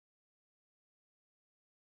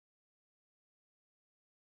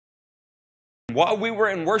While we were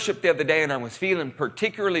in worship the other day and I was feeling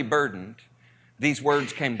particularly burdened, these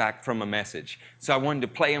words came back from a message. So I wanted to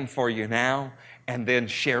play them for you now and then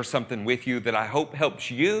share something with you that I hope helps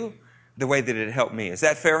you the way that it helped me. Is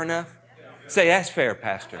that fair enough? Yeah. Say, that's fair,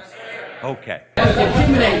 Pastor. That's fair. Okay.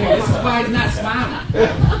 Intimidate me. This is why he's not smiling.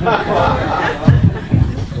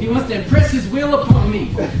 He wants to impress his will upon me.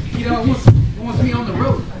 He wants me on the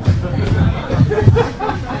road.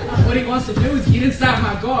 What he wants to do is get inside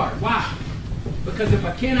my guard. Why? Because if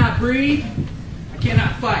I cannot breathe, I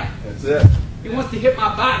cannot fight. That's it. He wants to hit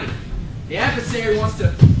my body. The adversary wants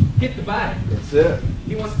to hit the body. That's it.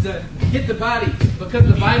 He wants to hit the body because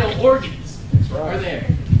the vital organs are there.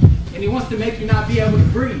 And he wants to make you not be able to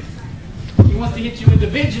breathe. He wants to hit you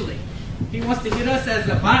individually. He wants to hit us as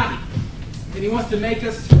a body. And he wants to make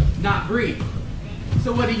us not breathe.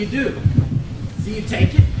 So what do? Do you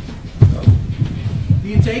take it? No. Do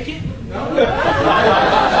you take it? No.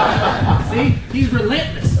 See? He's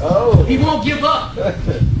relentless. Oh. He won't give up.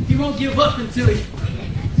 He won't give up until he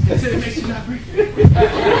makes you not breathe.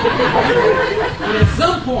 But at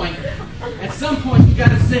some point, you got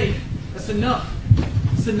to say, that's enough.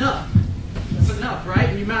 It's enough. That's enough, right?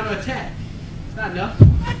 When you mount an attack. It's not enough. What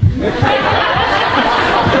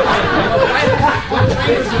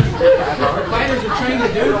fighters are trained to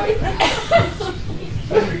do,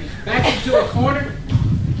 back into a corner,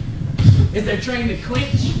 is they're trained to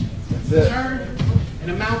clinch, turn,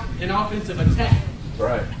 and mount an offensive attack. That's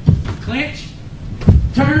right. Clinch,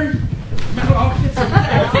 turn, mount offensive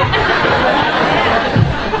attack.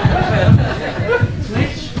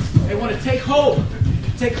 Clinch, they want to take hold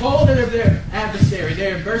of their adversary,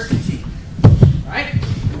 their adversity. Right?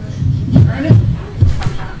 Turn it,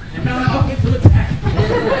 and mount an offensive attack.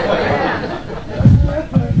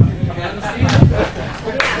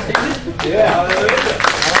 Yeah.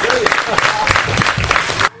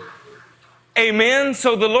 Amen.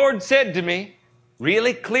 So the Lord said to me,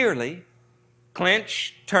 really clearly,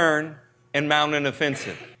 clinch, turn, and mount an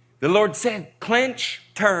offensive. The Lord said, clinch,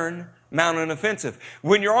 turn, mount an offensive.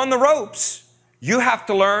 When you're on the ropes, you have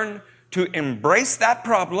to learn to embrace that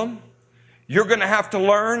problem. You're going to have to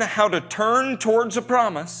learn how to turn towards a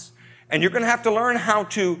promise, and you're going to have to learn how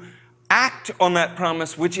to act on that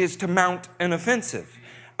promise, which is to mount an offensive.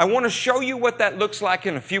 I want to show you what that looks like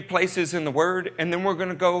in a few places in the Word, and then we're going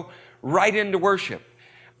to go right into worship.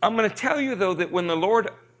 I'm going to tell you, though, that when the Lord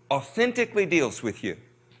authentically deals with you,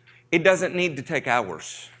 it doesn't need to take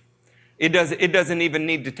hours. It doesn't even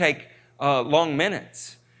need to take long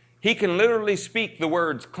minutes. He can literally speak the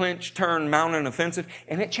words clinch, turn, mount an offensive,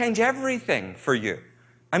 and it change everything for you.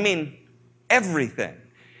 I mean, everything.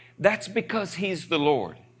 That's because He's the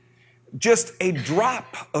Lord. Just a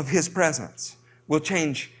drop of His presence will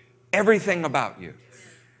change everything about you.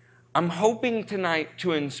 I'm hoping tonight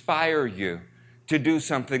to inspire you to do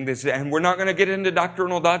something this, and we're not going to get into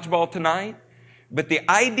doctrinal dodgeball tonight, but the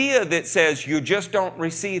idea that says you just don't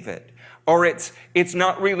receive it, or it's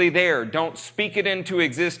not really there, don't speak it into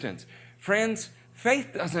existence. Friends,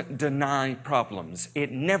 faith doesn't deny problems.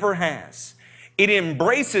 It never has. It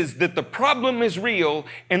embraces that the problem is real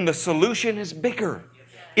and the solution is bigger.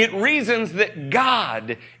 It reasons that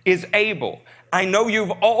God is able. I know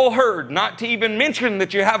you've all heard not to even mention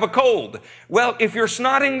that you have a cold. Well, if you're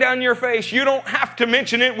snotting down your face, you don't have to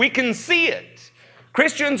mention it. We can see it.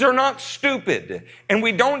 Christians are not stupid, and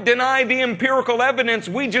we don't deny the empirical evidence.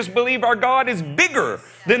 We just believe our God is bigger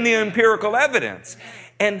than the empirical evidence.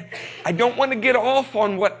 And I don't want to get off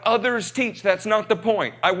on what others teach. That's not the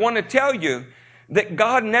point. I want to tell you that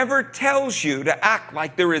God never tells you to act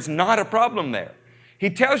like there is not a problem there. He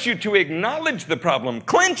tells you to acknowledge the problem,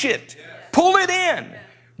 clinch it, pull it in,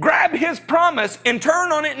 grab His promise, and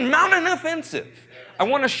turn on it and mount an offensive. I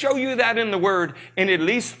want to show you that in the Word in at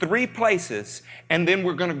least 3 places, and then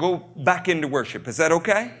we're going to go back into worship. Is that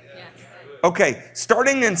okay? Yes. Okay,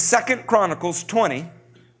 starting in 2 Chronicles 20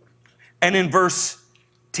 and in verse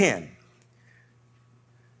 10.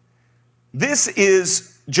 This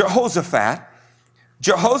is Jehoshaphat.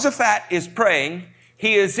 Jehoshaphat is praying.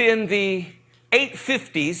 He is in the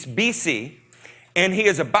 850s BC, and he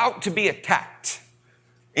is about to be attacked.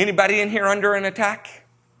 Anybody in here under an attack?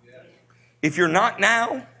 If you're not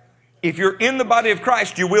now, if you're in the body of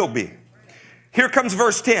Christ, you will be. Here comes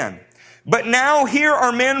verse 10. But now here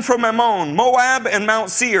are men from Ammon, Moab, and Mount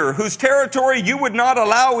Seir, whose territory you would not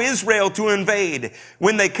allow Israel to invade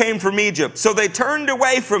when they came from Egypt. So they turned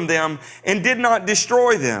away from them and did not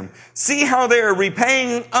destroy them. See how they are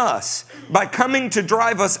repaying us by coming to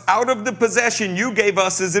drive us out of the possession you gave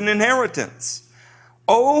us as an inheritance.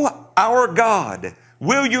 O our God,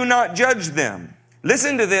 will you not judge them?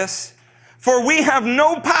 Listen to this. For we have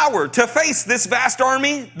no power to face this vast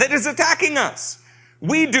army that is attacking us.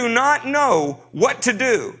 We do not know what to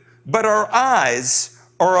do, but our eyes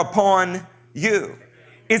are upon you.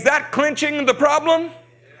 Is that clinching the problem?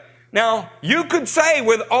 Now, you could say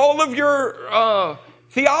with all of your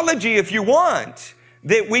theology, if you want,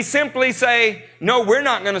 that we simply say, no, we're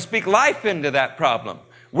not going to speak life into that problem.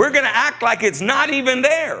 We're going to act like it's not even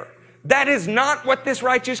there. That is not what this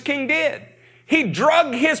righteous king did. He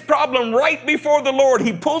drug his problem right before the Lord.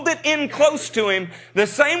 He pulled it in close to him, the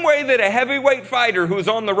same way that a heavyweight fighter who's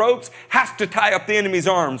on the ropes has to tie up the enemy's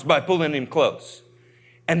arms by pulling him close.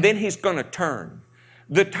 And then he's going to turn.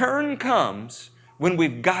 The turn comes when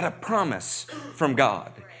we've got a promise from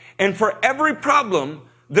God. And for every problem,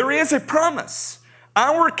 there is a promise.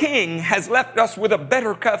 Our King has left us with a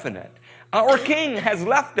better covenant. Our King has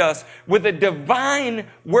left us with a divine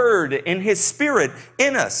word in His Spirit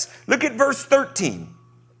in us. Look at verse 13.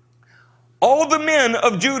 All the men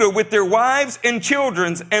of Judah with their wives and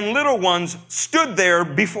children and little ones stood there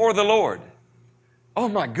before the Lord. Oh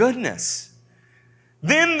my goodness.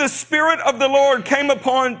 Then the Spirit of the Lord came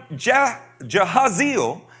upon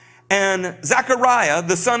Jahaziel and Zechariah,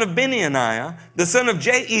 the son of Benaiah, the son of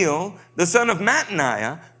Jael, the son of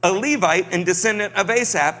Mattaniah, a Levite and descendant of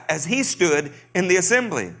Asaph, as he stood in the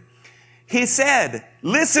assembly. He said,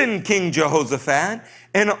 listen, King Jehoshaphat,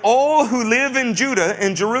 and all who live in Judah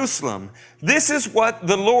and Jerusalem. This is what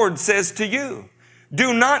the Lord says to you.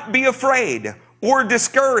 Do not be afraid or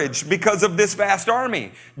discouraged because of this vast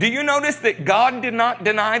army. Do you notice that God did not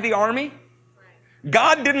deny the army?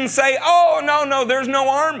 God didn't say, oh, no, there's no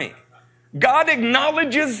army. God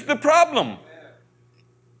acknowledges the problem.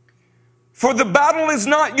 For the battle is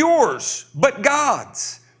not yours, but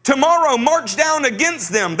God's. Tomorrow march down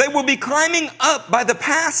against them. They will be climbing up by the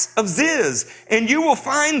pass of Ziz, and you will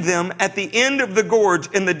find them at the end of the gorge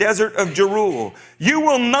in the desert of Jeruel. You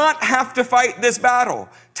will not have to fight this battle.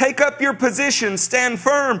 Take up your position, stand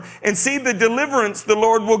firm, and see the deliverance the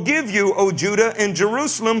Lord will give you, O Judah and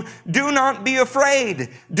Jerusalem. Do not be afraid.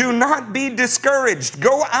 Do not be discouraged.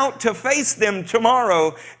 Go out to face them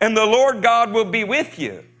tomorrow, and the Lord God will be with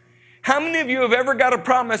you. How many of you have ever got a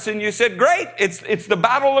promise and you said, great, it's the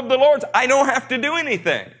battle of the Lord's. I don't have to do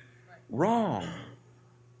anything. Wrong.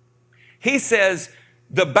 He says,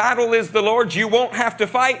 the battle is the Lord's. You won't have to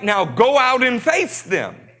fight. Now go out and face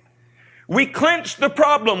them. We clinch the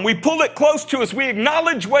problem. We pull it close to us. We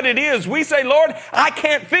acknowledge what it is. We say, Lord, I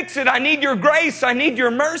can't fix it. I need your grace. I need your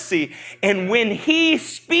mercy. And when He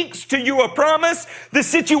speaks to you a promise, the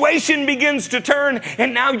situation begins to turn,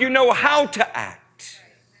 and now you know how to act.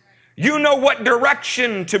 You know what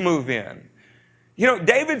direction to move in. You know,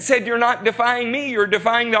 David said, you're not defying me, you're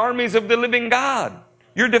defying the armies of the living God.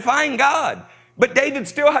 You're defying God. But David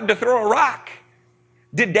still had to throw a rock.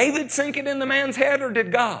 Did David sink it in the man's head, or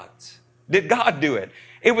did God's? Did God do it?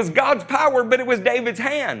 It was God's power, but it was David's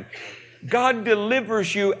hand. God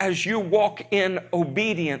delivers you as you walk in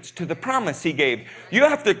obedience to the promise He gave. You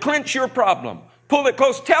have to clinch your problem. Pull it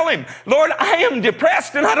close. Tell Him, Lord, I am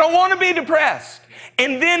depressed and I don't want to be depressed.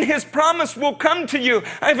 And then His promise will come to you.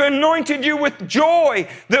 I've anointed you with joy,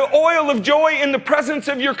 the oil of joy in the presence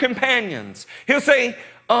of your companions. He'll say,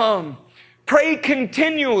 pray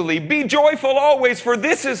continually, be joyful always, for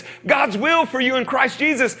this is God's will for you in Christ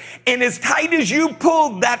Jesus. And as tight as you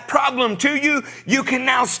pulled that problem to you, you can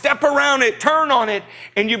now step around it, turn on it,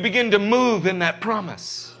 and you begin to move in that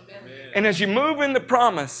promise. Amen. And as you move in the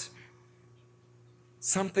promise,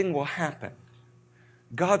 something will happen.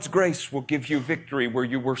 God's grace will give you victory where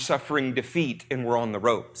you were suffering defeat and were on the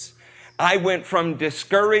ropes. I went from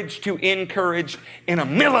discouraged to encouraged in a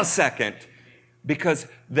millisecond because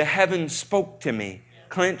the heavens spoke to me.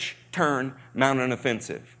 Clinch, turn, mount an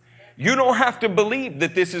offensive. You don't have to believe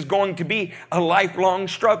that this is going to be a lifelong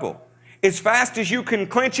struggle. As fast as you can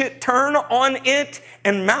clinch it, turn on it,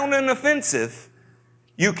 and mount an offensive,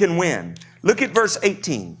 you can win. Look at verse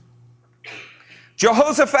 18.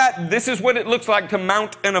 Jehoshaphat, this is what it looks like to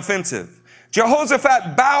mount an offensive.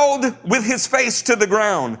 Jehoshaphat bowed with his face to the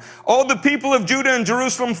ground. All the people of Judah and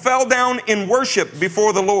Jerusalem fell down in worship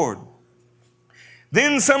before the Lord.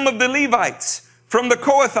 Then some of the Levites from the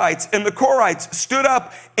Kohathites and the Korites stood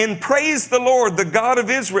up and praised the Lord, the God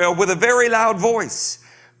of Israel, with a very loud voice.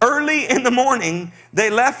 Early in the morning, they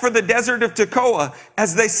left for the desert of Tekoa.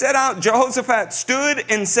 As they set out, Jehoshaphat stood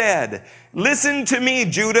and said, listen to me,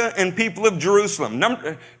 Judah and people of Jerusalem.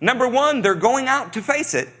 Number one, they're going out to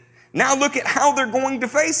face it. Now look at how they're going to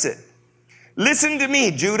face it. Listen to me,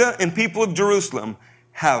 Judah and people of Jerusalem.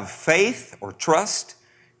 Have faith or trust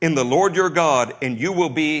in the Lord your God, and you will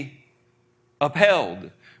be upheld.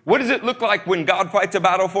 What does it look like when God fights a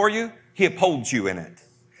battle for you? He upholds you in it.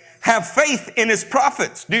 Have faith in his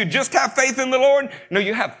prophets. Do you just have faith in the Lord? No,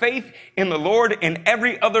 you have faith in the Lord and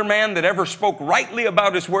every other man that ever spoke rightly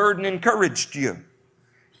about his word and encouraged you.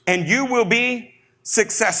 And you will be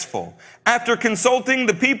successful. After consulting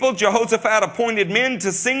the people, Jehoshaphat appointed men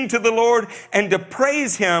to sing to the Lord and to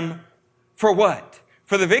praise him for what?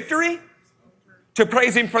 For the victory? To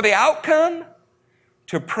praise him for the outcome?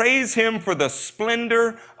 To praise him for the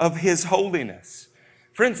splendor of his holiness.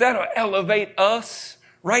 Friends, that'll elevate us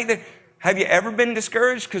right there. Have you ever been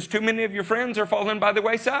discouraged because too many of your friends are falling by the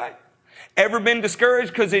wayside? Ever been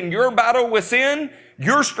discouraged because in your battle with sin,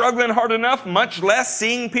 you're struggling hard enough, much less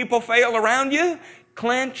seeing people fail around you?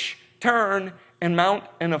 Clinch, turn, and mount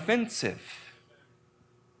an offensive.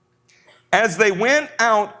 As they went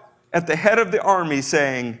out at the head of the army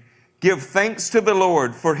saying, give thanks to the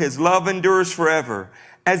Lord, for his love endures forever.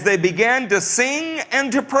 As they began to sing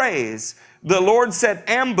and to praise, the Lord set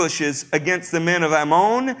ambushes against the men of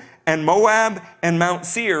Ammon and Moab and Mount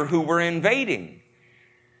Seir who were invading.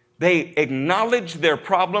 They acknowledged their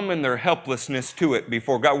problem and their helplessness to it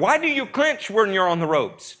before God. Why do you clinch when you're on the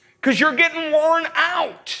ropes? Because you're getting worn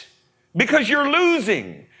out. Because you're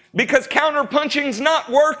losing. Because counterpunching's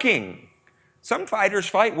not working. Some fighters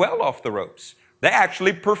fight well off the ropes. They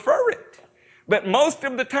actually prefer it. But most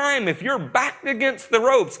of the time, if you're backed against the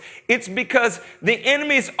ropes, it's because the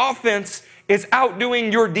enemy's offense is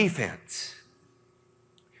outdoing your defense.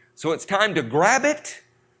 So it's time to grab it,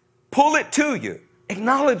 pull it to you,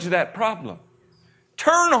 acknowledge that problem,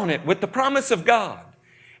 turn on it with the promise of God,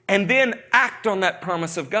 and then act on that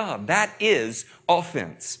promise of God. That is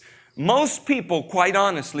offense. Most people, quite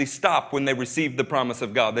honestly, stop when they receive the promise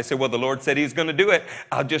of God. They say, well, the Lord said he's going to do it.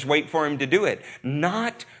 I'll just wait for him to do it.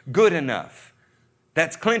 Not good enough.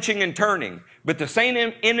 That's clinching and turning. But the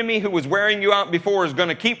same enemy who was wearing you out before is going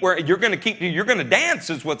to keep wearing, you're going to dance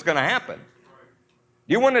is what's going to happen.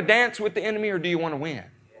 Do you want to dance with the enemy or do you want to win?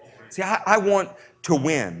 See, I want to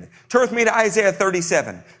win. Turn with me to Isaiah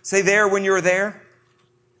 37. Say there when you're there.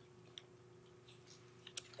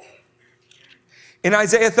 In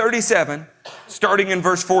Isaiah 37, starting in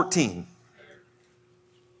verse 14.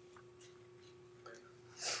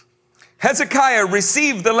 Hezekiah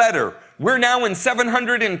received the letter. We're now in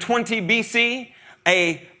 720 BC.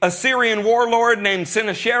 A Assyrian warlord named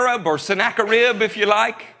Sennacherib, or Sennacherib if you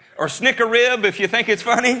like, or Snickerib if you think it's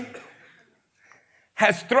funny,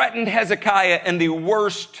 has threatened Hezekiah in the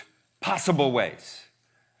worst possible ways.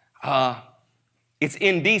 It's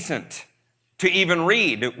indecent to even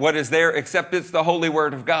read what is there except it's the holy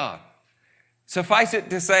word of God. Suffice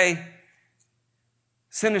it to say,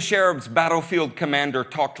 Sennacherib's battlefield commander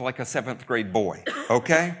talked like a 7th grade boy,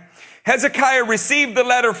 okay? Hezekiah received the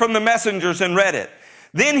letter from the messengers and read it.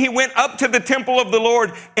 Then he went up to the temple of the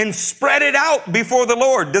Lord and spread it out before the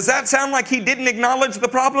Lord. Does that sound like he didn't acknowledge the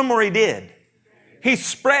problem or he did? He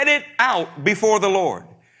spread it out before the Lord.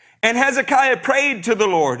 And Hezekiah prayed to the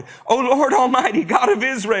Lord, O Lord Almighty, God of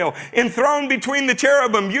Israel, enthroned between the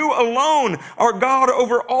cherubim, you alone are God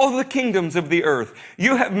over all the kingdoms of the earth.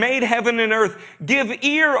 You have made heaven and earth. Give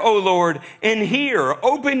ear, O Lord, and hear.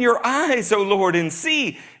 Open your eyes, O Lord, and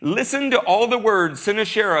see. Listen to all the words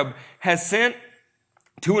Sennacherib has sent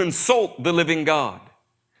to insult the living God.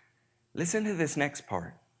 Listen to this next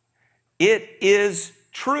part. It is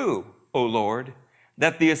true, O Lord,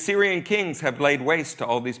 that the Assyrian kings have laid waste to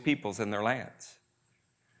all these peoples and their lands.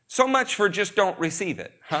 So much for just don't receive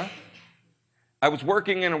it, huh? I was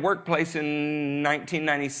working in a workplace in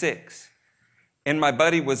 1996, and my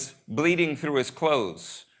buddy was bleeding through his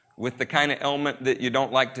clothes with the kind of ailment that you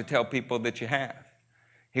don't like to tell people that you have.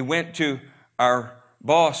 He went to our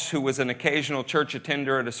boss, who was an occasional church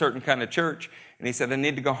attender at a certain kind of church, and he said, I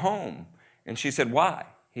need to go home. And she said, why?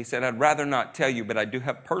 He said, I'd rather not tell you, but I do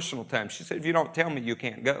have personal time. She said, if you don't tell me, you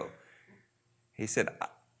can't go. He said,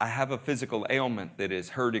 I have a physical ailment that is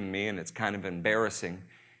hurting me and it's kind of embarrassing.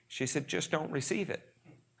 She said, just don't receive it.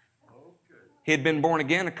 He had been born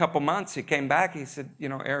again a couple months. He came back. He said,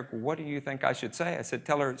 Eric, what do you think I should say? I said,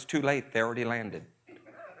 tell her it's too late. They already landed.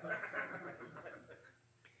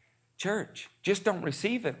 Church, just don't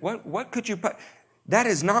receive it. What could you put? That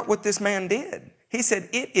is not what this man did. He said,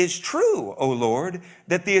 it is true, O Lord,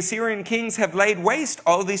 that the Assyrian kings have laid waste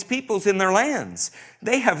all these peoples in their lands.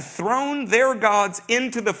 They have thrown their gods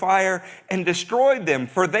into the fire and destroyed them,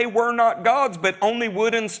 for they were not gods, but only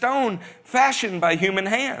wood and stone fashioned by human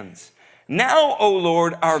hands. Now, O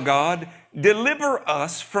Lord, our God, deliver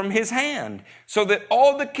us from his hand, so that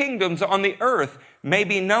all the kingdoms on the earth may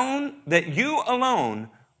be known that you alone,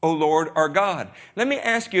 O Lord, our God. Let me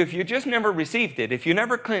ask you, if you just never received it, if you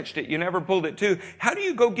never clinched it, you never pulled it to, how do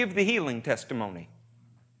you go give the healing testimony?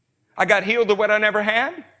 I got healed of what I never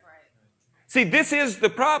had. See, this is the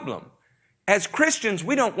problem. As Christians,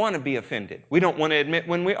 we don't want to be offended. We don't want to admit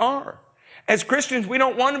when we are. As Christians, we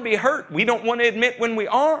don't want to be hurt. We don't want to admit when we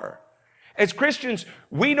are. As Christians,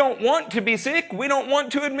 we don't want to be sick. We don't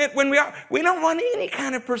want to admit when we are. We don't want any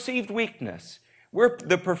kind of perceived weakness. We're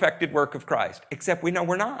the perfected work of Christ, except we know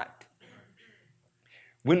we're not.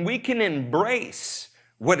 When we can embrace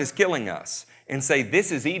what is killing us and say,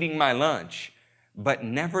 this is eating my lunch, but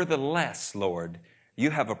nevertheless, Lord, you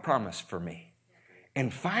have a promise for me.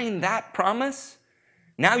 And find that promise,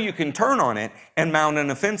 now you can turn on it and mount an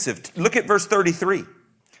offensive. Look at verse 33.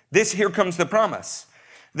 Here comes the promise.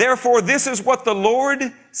 Therefore, this is what the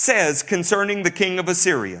Lord says concerning the king of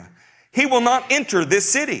Assyria. He will not enter this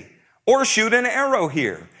city or shoot an arrow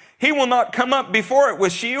here. He will not come up before it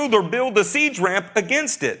with shield or build a siege ramp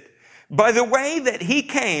against it. By the way that he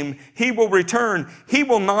came, he will return. He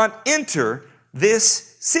will not enter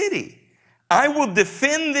this city. I will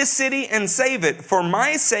defend this city and save it for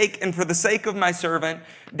my sake and for the sake of my servant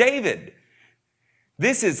David.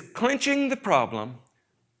 This is clinching the problem,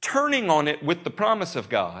 turning on it with the promise of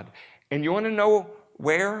God. And you want to know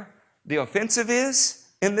where the offensive is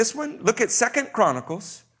in this one? Look at 2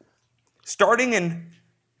 Chronicles, starting in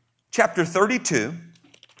chapter 32.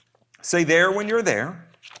 Say there when you're there.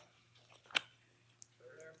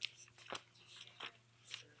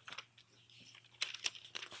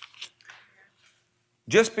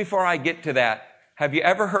 Just before I get to that, have you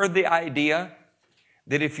ever heard the idea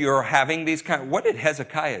that if you're having these what did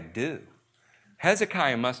Hezekiah do?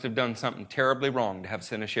 Hezekiah must have done something terribly wrong to have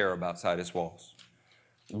Sennacherib outside his walls.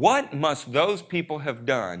 What must those people have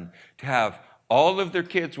done to have all of their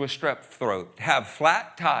kids with strep throat, to have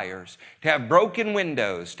flat tires, to have broken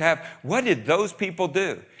windows, what did those people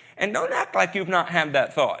do? And don't act like you've not had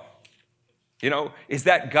that thought. Is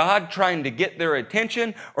that God trying to get their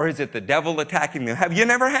attention, or is it the devil attacking them? Have you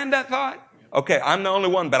never had that thought? Okay, I'm the only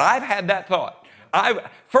one, but I've had that thought.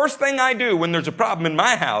 First thing I do when there's a problem in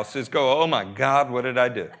my house is go, oh my God, what did I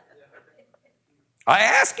do? I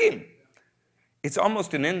ask him. It's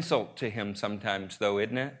almost an insult to him sometimes, though,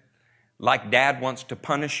 isn't it? Like dad wants to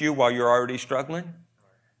punish you while you're already struggling.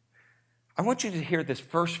 I want you to hear this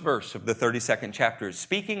first verse of the 32nd chapter.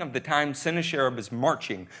 Speaking of the time Sennacherib is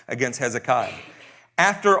marching against Hezekiah.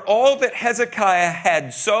 After all that Hezekiah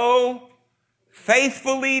had so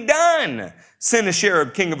faithfully done,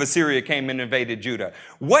 Sennacherib, king of Assyria, came and invaded Judah.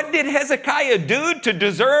 What did Hezekiah do to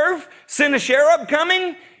deserve Sennacherib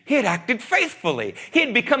coming? He had acted faithfully. He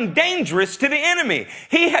had become dangerous to the enemy.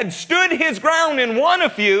 He had stood his ground and won a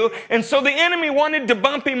few, and so the enemy wanted to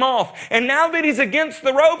bump him off. And now that he's against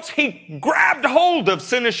the ropes, he grabbed hold of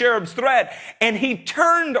Sennacherib's threat, and he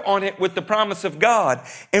turned on it with the promise of God.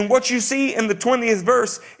 And what you see in the 20th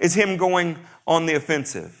verse is him going on the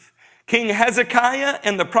offensive. King Hezekiah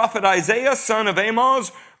and the prophet Isaiah, son of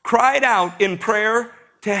Amoz, cried out in prayer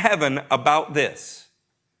to heaven about this.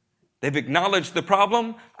 They've acknowledged the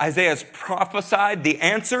problem. Isaiah's prophesied the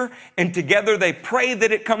answer, and together they pray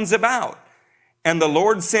that it comes about. And the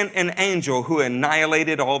Lord sent an angel who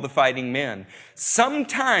annihilated all the fighting men.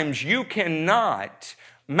 Sometimes you cannot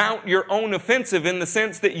mount your own offensive in the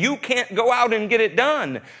sense that you can't go out and get it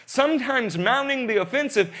done. Sometimes mounting the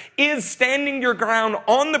offensive is standing your ground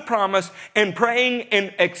on the promise and praying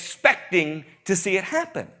and expecting to see it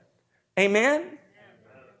happen. Amen?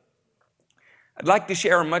 I'd like to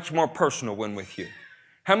share a much more personal one with you.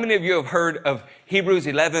 How many of you have heard of Hebrews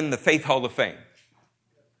 11, the Faith Hall of Fame?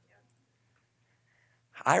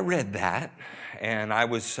 I read that, and I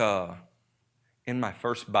was in my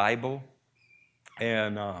first Bible,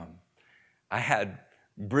 and I had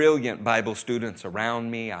brilliant Bible students around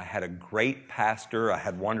me. I had a great pastor. I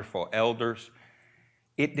had wonderful elders.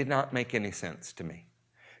 It did not make any sense to me.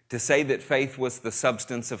 To say that faith was the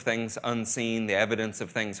substance of things unseen, the evidence of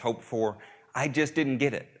things hoped for, I just didn't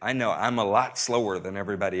get it. I know I'm a lot slower than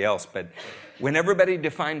everybody else, but when everybody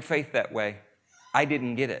defined faith that way, I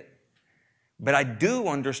didn't get it. But I do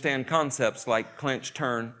understand concepts like clinch,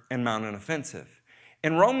 turn, and mount an offensive.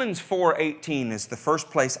 In Romans 4:18 is the first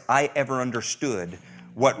place I ever understood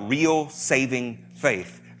what real saving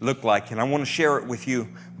faith looked like, and I want to share it with you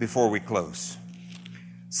before we close.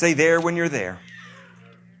 Say there when you're there.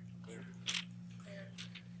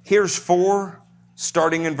 Here's 4,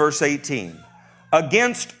 starting in verse 18.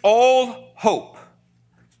 Against all hope,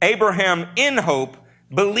 Abraham in hope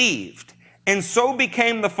believed, and so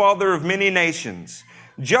became the father of many nations.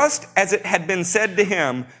 Just as it had been said to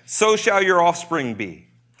him, so shall your offspring be.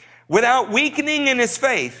 Without weakening in his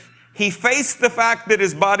faith, He faced the fact that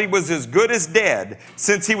his body was as good as dead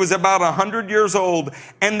since he was about 100 years old,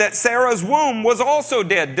 and that Sarah's womb was also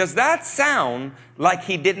dead. Does that sound like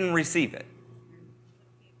he didn't receive it?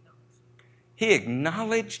 He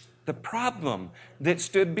acknowledged the problem that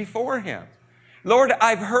stood before him. Lord,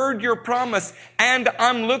 I've heard your promise, and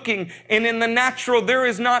I'm looking, and in the natural, there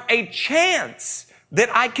is not a chance that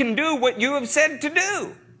I can do what you have said to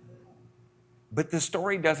do. But the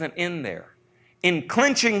story doesn't end there. In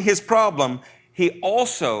clinching his problem, he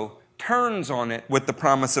also turns on it with the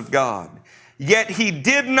promise of God. Yet he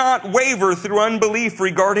did not waver through unbelief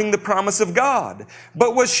regarding the promise of God,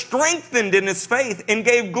 but was strengthened in his faith and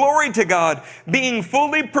gave glory to God, being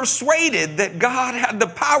fully persuaded that God had the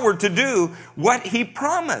power to do what he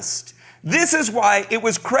promised. This is why it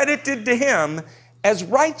was credited to him as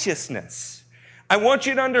righteousness. I want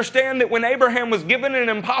you to understand that when Abraham was given an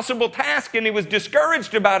impossible task and he was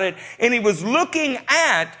discouraged about it and he was looking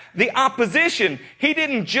at the opposition, he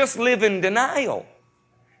didn't just live in denial.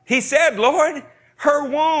 He said, Lord, her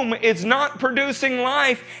womb is not producing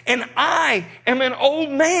life, and I am an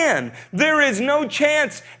old man. There is no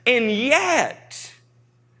chance. And yet,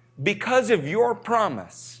 because of your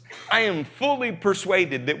promise, I am fully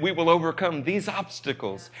persuaded that we will overcome these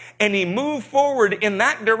obstacles. And he moved forward in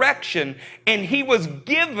that direction, and he was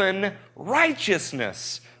given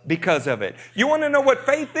righteousness because of it. You want to know what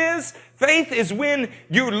faith is? Faith is when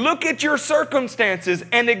you look at your circumstances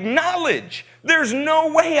and acknowledge there's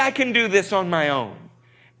no way I can do this on my own.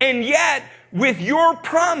 And yet, with your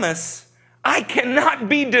promise, I cannot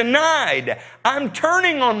be denied. I'm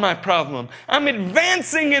turning on my problem. I'm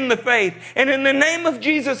advancing in the faith. And in the name of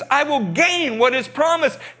Jesus, I will gain what is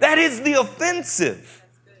promised. That is the offensive.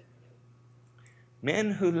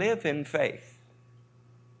 Men who live in faith,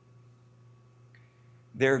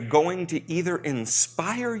 they're going to either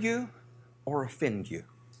inspire you or offend you.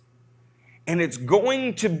 And it's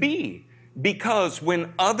going to be because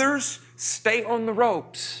when others stay on the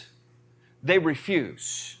ropes, they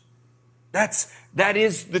refuse. That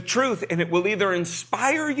is the truth, and it will either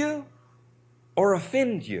inspire you or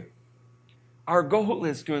offend you. Our goal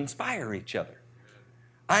is to inspire each other.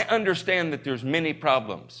 I understand that there's many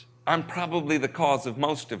problems. I'm probably the cause of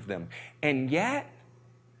most of them. And yet,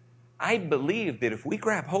 I believe that if we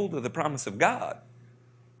grab hold of the promise of God,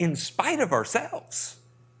 in spite of ourselves,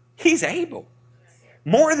 He's able.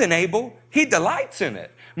 More than able, He delights in it.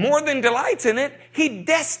 More than delights in it, He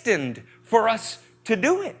destined for us to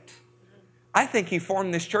do it. I think He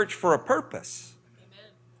formed this church for a purpose.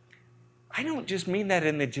 Amen. I don't just mean that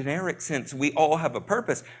in the generic sense we all have a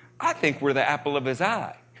purpose. I think we're the apple of His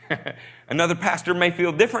eye. Another pastor may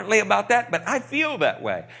feel differently about that, but I feel that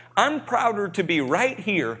way. I'm prouder to be right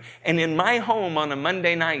here and in my home on a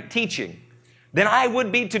Monday night teaching than I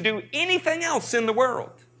would be to do anything else in the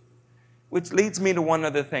world. Which leads me to one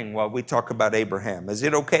other thing while we talk about Abraham. Is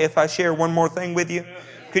it okay if I share one more thing with you?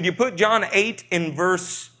 Could you put John 8 in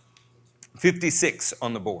verse 56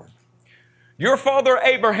 on the board? Your father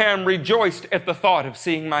Abraham rejoiced at the thought of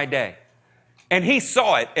seeing my day, and he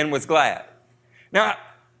saw it and was glad. Now,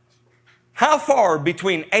 how far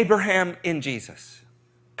between Abraham and Jesus?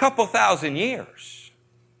 A couple thousand years.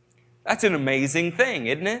 That's an amazing thing,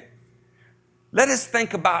 isn't it? Let us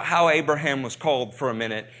think about how Abraham was called for a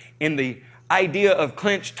minute. In the idea of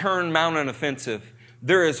clinch, turn, mount an offensive,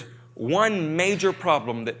 there is one major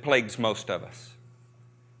problem that plagues most of us.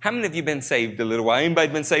 How many of you been saved a little while?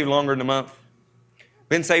 Anybody been saved longer than a month?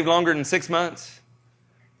 Been saved longer than 6 months?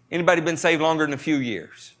 Anybody been saved longer than a few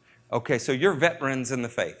years? Okay, so you're veterans in the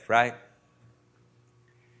faith, right?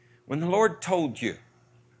 When the Lord told you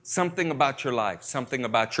something about your life, something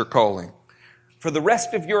about your calling, for the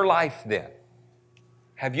rest of your life then,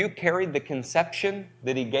 have you carried the conception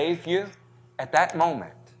that He gave you at that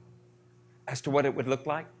moment as to what it would look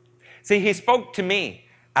like? See, He spoke to me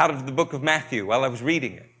out of the book of Matthew while I was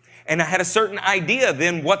reading it. And I had a certain idea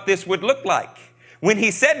then what this would look like. When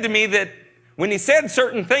He said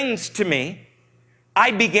certain things to me,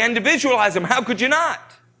 I began to visualize them. How could you not?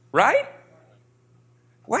 Right?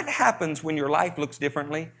 What happens when your life looks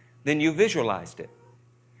differently than you visualized it?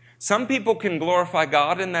 Some people can glorify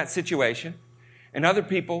God in that situation, and other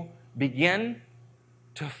people begin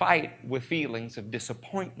to fight with feelings of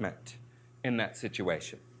disappointment in that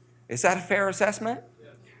situation. Is that a fair assessment?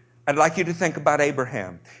 Yes. I'd like you to think about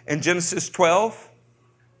Abraham. In Genesis 12,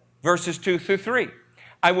 verses 2 through 3.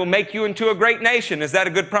 I will make you into a great nation. Is that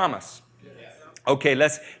a good promise? Yes. Okay,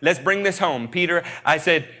 let's bring this home. Peter, I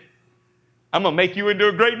said, I'm going to make you into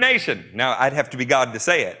a great nation. Now, I'd have to be God to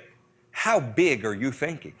say it. How big are you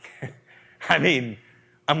thinking? I mean,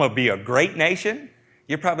 I'm going to be a great nation?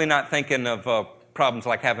 You're probably not thinking of problems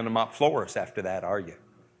like having to mop floors after that, are you?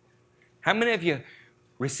 How many of you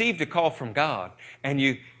received a call from God and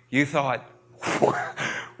you thought,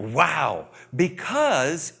 wow,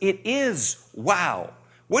 because it is wow.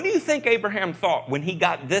 What do you think Abraham thought when he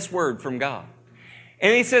got this word from God?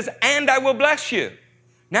 And he says, and I will bless you.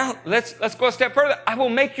 Now, let's go a step further. I will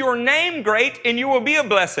make your name great and you will be a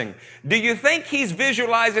blessing. Do you think he's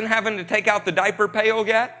visualizing having to take out the diaper pail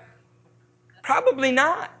yet? Probably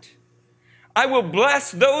not. I will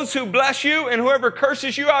bless those who bless you, and whoever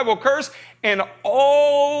curses you, I will curse, and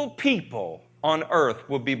all people on earth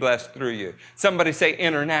will be blessed through you. Somebody say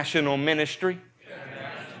international ministry.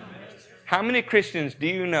 How many Christians do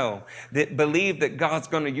you know that believe that God's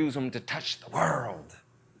going to use them to touch the world?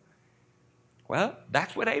 Well,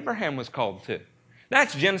 that's what Abraham was called to.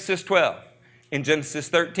 That's Genesis 12. In Genesis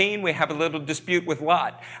 13, we have a little dispute with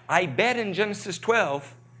Lot. I bet in Genesis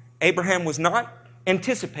 12, Abraham was not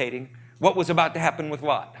anticipating what was about to happen with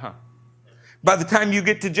Lot, huh? By the time you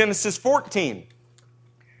get to Genesis 14,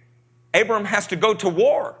 Abram has to go to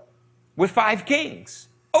war with 5 kings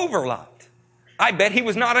over Lot. I bet he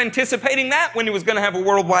was not anticipating that when he was going to have a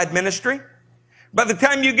worldwide ministry. By the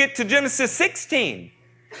time you get to Genesis 16,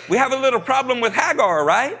 we have a little problem with Hagar,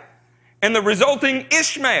 right? And the resulting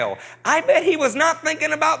Ishmael. I bet he was not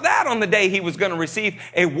thinking about that on the day he was going to receive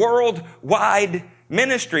a worldwide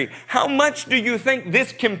ministry. How much do you think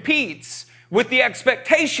this competes with the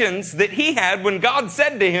expectations that he had when God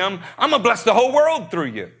said to him, I'm going to bless the whole world through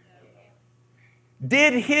you?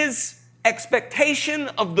 Did his expectation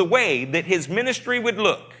of the way that his ministry would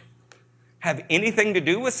look have anything to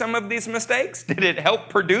do with some of these mistakes? Did it help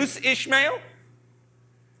produce Ishmael?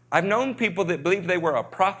 I've known people that believe they were a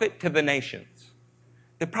prophet to the nations.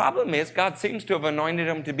 The problem is God seems to have anointed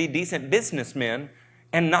them to be decent businessmen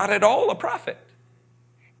and not at all a prophet.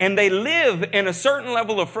 And they live in a certain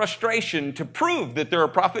level of frustration to prove that they're a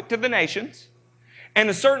prophet to the nations, and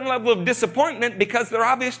a certain level of disappointment because they're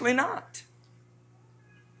obviously not.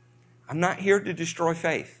 I'm not here to destroy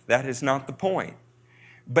faith. That is not the point.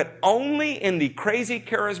 But only in the crazy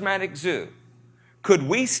charismatic zoo could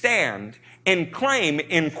we stand and claim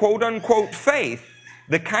in quote-unquote faith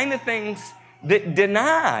the kind of things that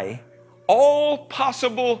deny all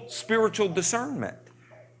possible spiritual discernment.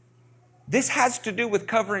 This has to do with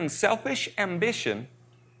covering selfish ambition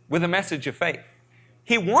with a message of faith.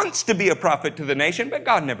 He wants to be a prophet to the nation, but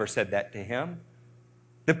God never said that to him.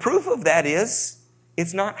 The proof of that is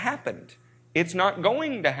it's not happened. It's not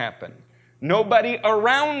going to happen. Nobody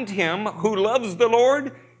around him who loves the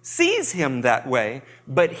Lord sees him that way,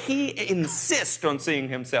 but he insists on seeing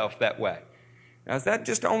himself that way. Now, is that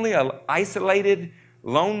just only an isolated,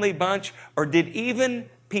 lonely bunch, or did even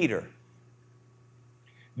Peter?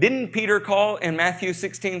 Didn't Peter call in Matthew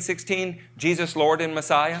 16:16 Jesus Lord and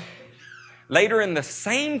Messiah? Later in the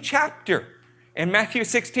same chapter, in Matthew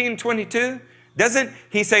 16:22, doesn't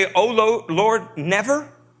he say, "Oh Lord,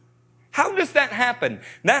 never"? How does that happen?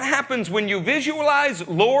 That happens when you visualize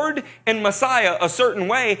Lord and Messiah a certain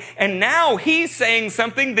way, and now he's saying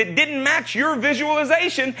something that didn't match your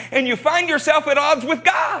visualization, and you find yourself at odds with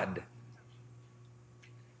God.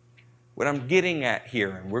 What I'm getting at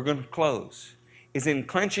here, and we're going to close, is in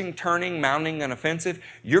clenching, turning, mounting an offensive,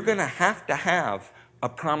 you're going to have a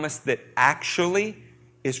promise that actually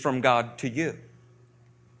is from God to you.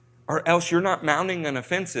 Or else you're not mounting an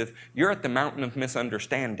offensive, you're at the mountain of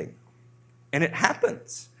misunderstanding. And it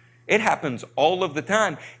happens. It happens all of the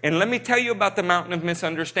time. And let me tell you about the mountain of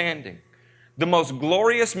misunderstanding. The most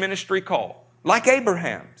glorious ministry call, like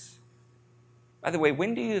Abraham's. By the way,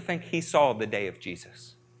 when do you think he saw the day of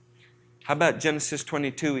Jesus? How about Genesis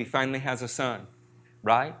 22? He finally has a son,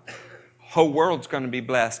 right? Whole world's going to be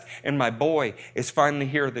blessed. And my boy is finally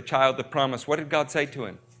here, the child of promise. What did God say to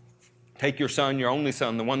him? Take your son, your only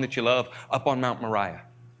son, the one that you love, up on Mount Moriah.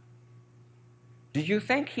 Do you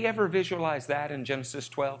think he ever visualized that in Genesis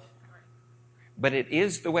 12? But it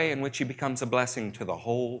is the way in which he becomes a blessing to the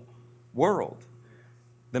whole world.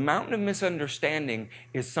 The mountain of misunderstanding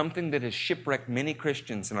is something that has shipwrecked many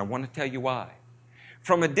Christians, and I want to tell you why.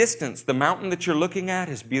 From a distance, the mountain that you're looking at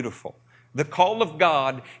is beautiful. The call of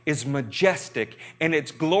God is majestic and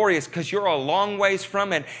it's glorious because you're a long ways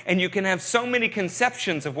from it, and you can have so many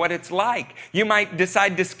conceptions of what it's like. You might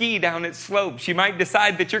decide to ski down its slopes. You might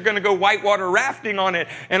decide that you're going to go whitewater rafting on it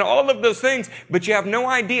and all of those things, but you have no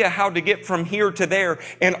idea how to get from here to there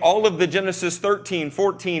and all of the Genesis 13,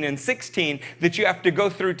 14, and 16 that you have to go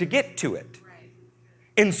through to get to it.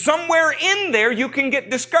 And somewhere in there you can get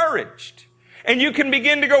discouraged. And you can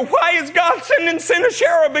begin to go, why is God sending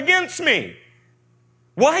Sennacherib against me?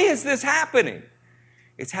 Why is this happening?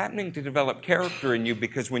 It's happening to develop character in you,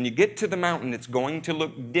 because when you get to the mountain, it's going to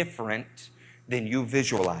look different than you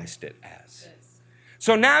visualized it as.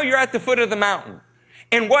 So now you're at the foot of the mountain.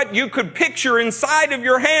 And what you could picture inside of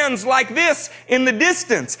your hands like this in the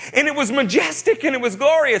distance, and it was majestic and it was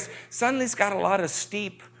glorious, suddenly it's got a lot of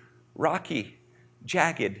steep, rocky,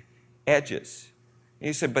 jagged edges. And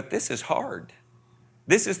you said, but this is hard.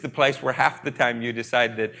 This is the place where half the time you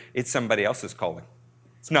decide that it's somebody else's calling.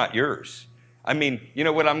 It's not yours. I mean, you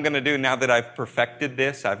know what I'm going to do now that I've perfected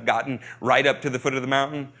this? I've gotten right up to the foot of the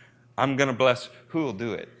mountain. I'm going to bless. Who will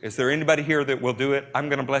do it? Is there anybody here that will do it? I'm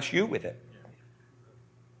going to bless you with it.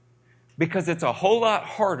 Because it's a whole lot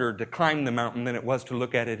harder to climb the mountain than it was to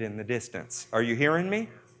look at it in the distance. Are you hearing me?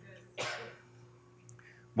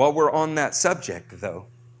 While we're on that subject, though,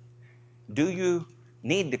 do you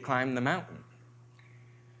need to climb the mountain?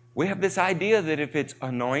 We have this idea that if it's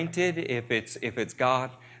anointed, if it's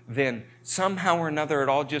God, then somehow or another it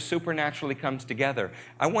all just supernaturally comes together.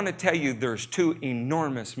 I want to tell you there's two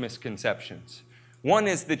enormous misconceptions. One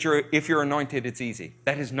is that if you're anointed, it's easy.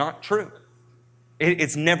 That is not true.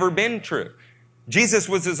 It's never been true. Jesus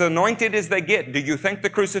was as anointed as they get. Do you think the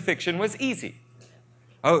crucifixion was easy?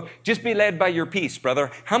 Oh, just be led by your peace,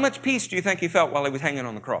 brother. How much peace do you think he felt while he was hanging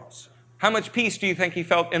on the cross? How much peace do you think he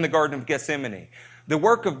felt in the Garden of Gethsemane? The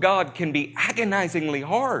work of God can be agonizingly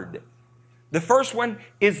hard. The first one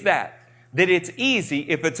is that it's easy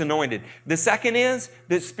if it's anointed. The second is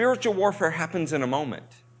that spiritual warfare happens in a moment.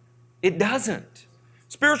 It doesn't.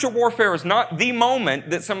 Spiritual warfare is not the moment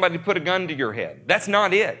that somebody put a gun to your head. That's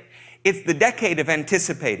not it. It's the decade of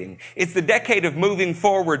anticipating. It's the decade of moving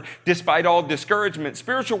forward despite all discouragement.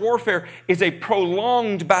 Spiritual warfare is a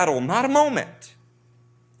prolonged battle, not a moment.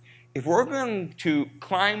 If we're going to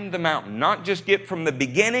climb the mountain, not just get from the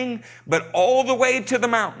beginning, but all the way to the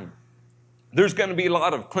mountain, there's going to be a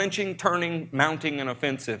lot of clinching, turning, mounting, and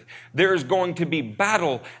offensive. There's going to be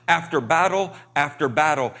battle after battle after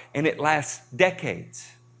battle, and it lasts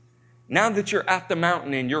decades. Now that you're at the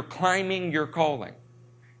mountain and you're climbing your calling,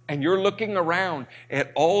 and you're looking around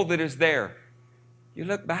at all that is there, you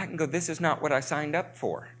look back and go, this is not what I signed up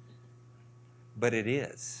for. But it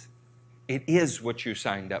is. It is what you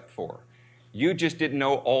signed up for. You just didn't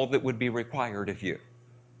know all that would be required of you.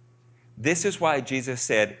 This is why Jesus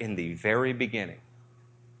said in the very beginning,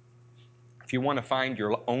 if you want to find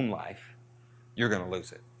your own life, you're going to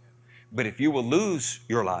lose it. But if you will lose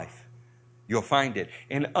your life, you'll find it.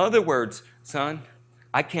 In other words, son,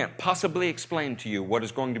 I can't possibly explain to you what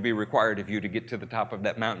is going to be required of you to get to the top of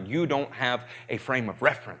that mountain. You don't have a frame of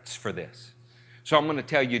reference for this. So I'm going to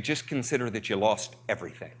tell you, just consider that you lost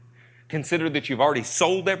everything. Consider that you've already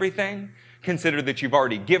sold everything. Consider that you've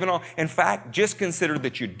already given all. In fact, just consider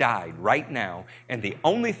that you died right now, and the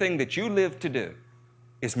only thing that you live to do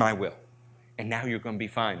is my will. And now you're going to be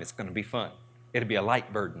fine. It's going to be fun. It'll be a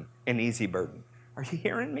light burden, an easy burden. Are you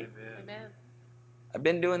hearing me? Amen. I've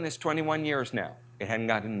been doing this 21 years now. It hadn't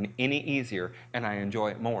gotten any easier, and I enjoy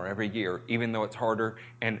it more every year, even though it's harder.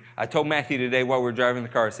 And I told Matthew today while we were driving the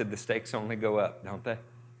car, I said, the stakes only go up, don't they?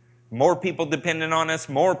 More people dependent on us,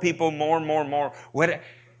 more people, more. What?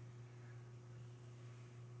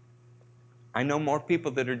 I know more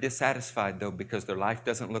people that are dissatisfied, though, because their life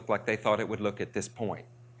doesn't look like they thought it would look at this point.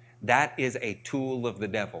 That is a tool of the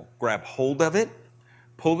devil. Grab hold of it,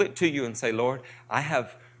 pull it to you, and say, Lord, I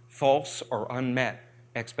have false or unmet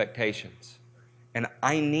expectations, and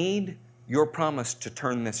I need your promise to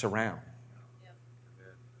turn this around.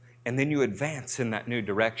 And then you advance in that new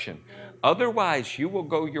direction. Otherwise, you will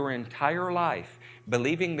go your entire life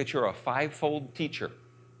believing that you're a fivefold teacher.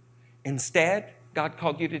 Instead, God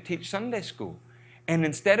called you to teach Sunday school. And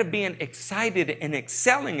instead of being excited and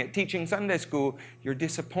excelling at teaching Sunday school, you're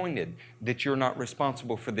disappointed that you're not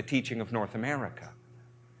responsible for the teaching of North America.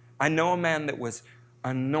 I know a man that was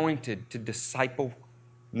anointed to disciple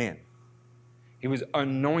men. He was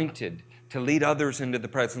anointed to lead others into the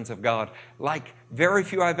presence of God, like very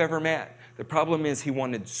few I've ever met. The problem is he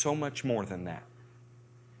wanted so much more than that.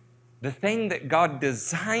 The thing that God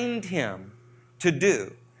designed him to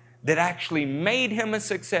do that actually made him a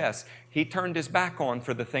success, he turned his back on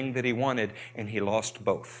for the thing that he wanted, and he lost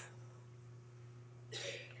both.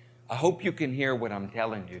 I hope you can hear what I'm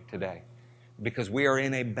telling you today, because we are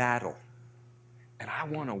in a battle, and I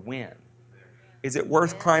want to win. Is it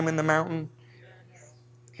worth climbing the mountain?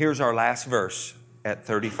 Here's our last verse at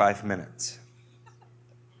 35 minutes.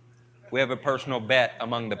 We have a personal bet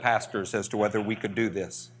among the pastors as to whether we could do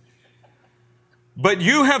this. But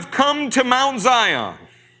you have come to Mount Zion,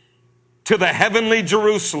 to the heavenly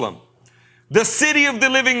Jerusalem, the city of the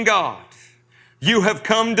living God. You have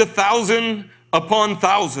come to 1,000 upon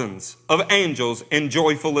thousands of angels in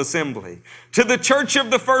joyful assembly. To the church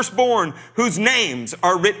of the firstborn, whose names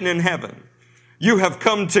are written in heaven, you have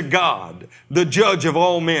come to God, the judge of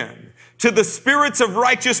all men. To the spirits of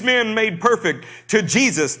righteous men made perfect, to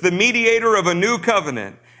Jesus, the mediator of a new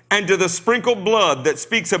covenant, and to the sprinkled blood that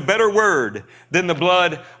speaks a better word than the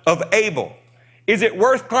blood of Abel. Is it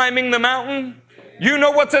worth climbing the mountain? You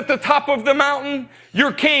know what's at the top of the mountain?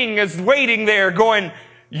 Your king is waiting there going,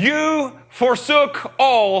 you forsook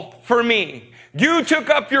all for me. You took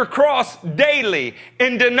up your cross daily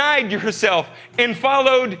and denied yourself and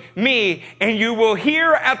followed me. And you will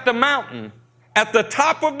hear at the mountain, at the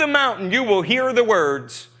top of the mountain, you will hear the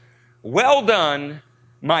words, well done,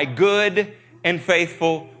 my good and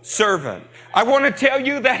faithful servant. I want to tell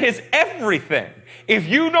you that is everything. If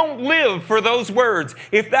you don't live for those words,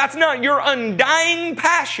 if that's not your undying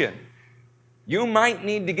passion, you might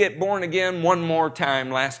need to get born again one more time.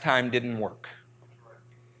 Last time didn't work.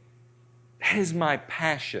 That is my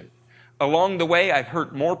passion. Along the way, I've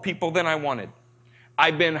hurt more people than I wanted.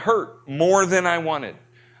 I've been hurt more than I wanted.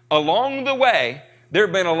 Along the way, there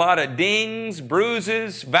have been a lot of dings,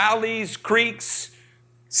 bruises, valleys, creeks,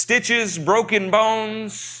 stitches, broken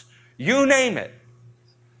bones, you name it.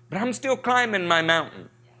 But I'm still climbing my mountain.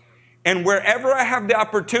 And wherever I have the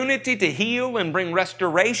opportunity to heal and bring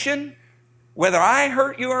restoration, whether I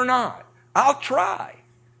hurt you or not, I'll try.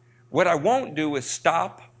 What I won't do is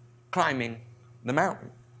stop climbing the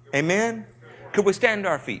mountain. Amen? Could we stand to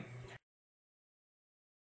our feet?